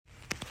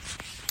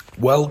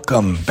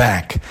Welcome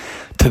back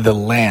to the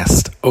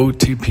last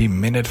OTP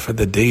minute for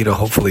the day to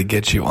hopefully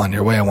get you on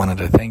your way. I wanted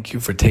to thank you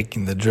for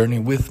taking the journey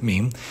with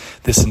me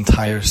this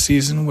entire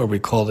season where we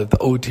called it the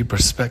OT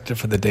perspective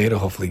for the day to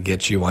hopefully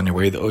get you on your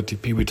way. The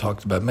OTP, we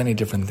talked about many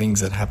different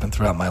things that happened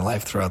throughout my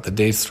life, throughout the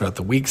days, throughout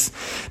the weeks,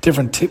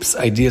 different tips,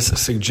 ideas,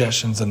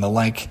 suggestions, and the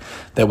like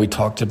that we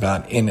talked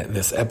about in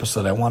this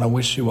episode. I want to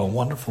wish you a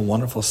wonderful,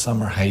 wonderful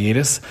summer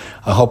hiatus.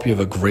 I hope you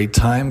have a great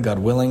time, God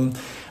willing.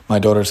 My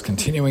daughter's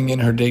continuing in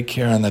her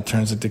daycare, and that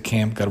turns into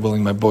camp. God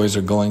willing, my boys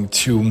are going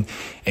to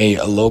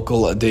a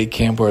local day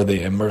camp where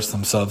they immerse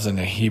themselves in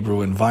a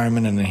Hebrew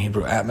environment and a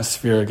Hebrew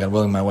atmosphere. God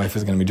willing, my wife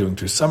is going to be doing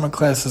 2 summer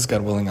classes.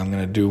 God willing, I'm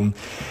going to do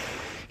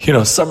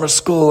summer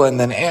school, and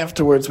then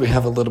afterwards we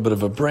have a little bit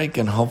of a break,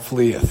 and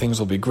hopefully things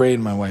will be great.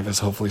 My wife is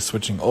hopefully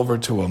switching over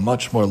to a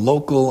much more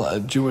local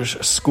Jewish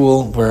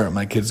school where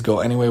my kids go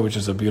anyway, which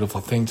is a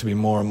beautiful thing to be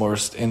more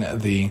immersed in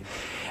the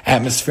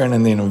atmosphere and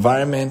in the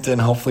environment, and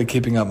hopefully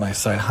keeping up my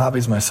side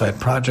hobbies, my side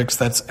projects.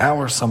 That's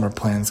our summer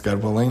plans,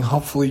 God willing.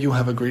 Hopefully you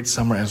have a great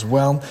summer as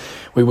well.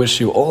 We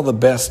wish you all the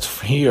best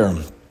here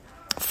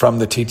from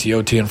the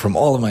TTOT and from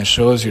all of my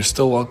shows. You're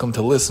still welcome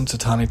to listen to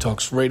Tani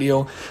Talks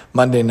Radio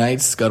Monday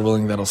nights. God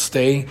willing, that'll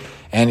stay.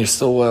 And you're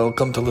still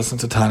welcome to listen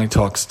to Tani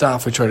Talk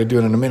Stuff. We try to do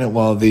it in a minute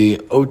while the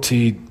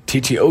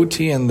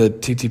TTOT and the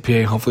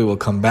TTPA hopefully will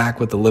come back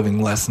with the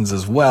living lessons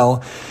as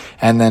well.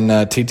 And then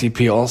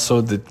TTP also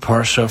the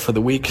Parsha for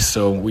the week.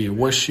 So we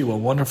wish you a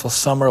wonderful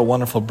summer, a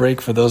wonderful break.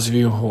 For those of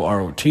you who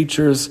are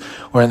teachers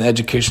or in the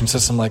education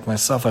system like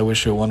myself, I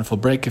wish you a wonderful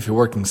break. If you're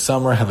working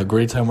summer, have a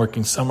great time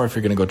working summer. If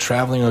you're going to go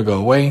traveling or go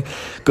away,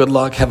 good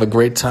luck, have a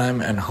great time,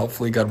 and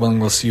hopefully, God willing,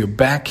 we'll see you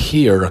back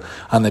here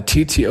on the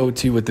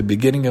TTOT with the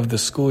beginning of the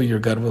school year,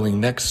 God willing,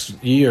 next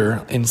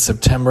year in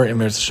September in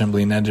Meretz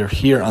Assembly Neder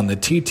here on the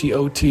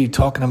TTOT,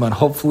 talking about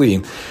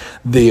hopefully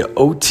the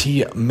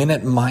OT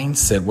minute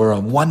mindset, where a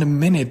 1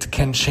 minute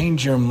can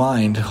change your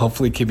mind,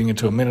 hopefully keeping it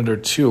to a minute or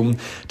two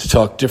to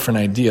talk different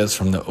ideas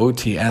from the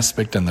OT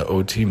aspect and the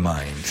OT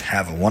mind.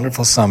 Have a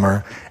wonderful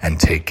summer and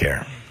take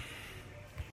care.